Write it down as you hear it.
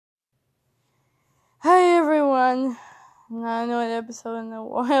everyone. Not another episode in a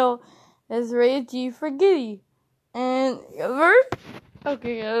while. It's rated G for Giddy. And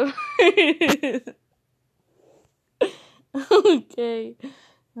okay, okay,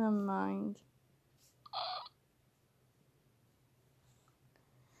 never mind.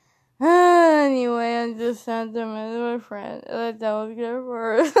 Anyway, I just sent them to my friend. I thought that was good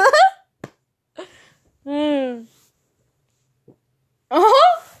for her.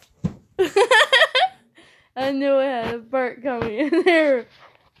 I knew I had a part coming in there.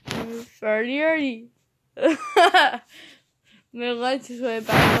 Farty. My lunch is way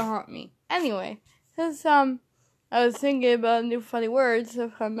back to haunt me. Anyway, since I was thinking about new funny words, so I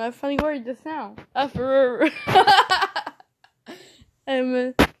found a funny word just now. After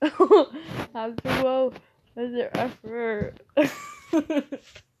and after well, is there after?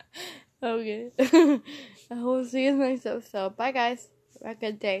 Okay. I will see you next episode. Bye, guys. Have a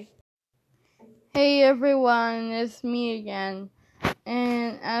good day. Hey everyone, it's me again.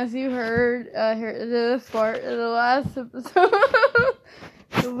 And as you heard, here the start of the last episode.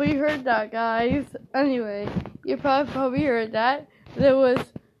 We heard that, guys. Anyway, you probably heard that. There was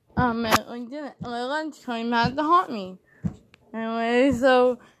my lunchtime had to haunt me. Anyway,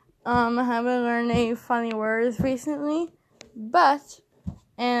 so I haven't learned any funny words recently,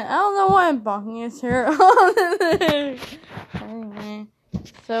 and I don't know why I'm bonking his hair. Anyway,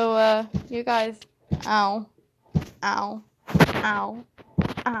 so you guys, ow.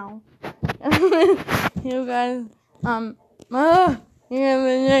 You guys, you're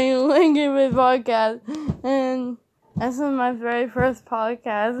been linking my podcast, and this is my very first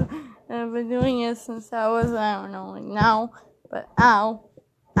podcast, and I've been doing it since I was, I don't know, like now, but ow.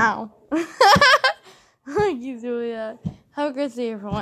 I keep doing that. Have a great day, everyone.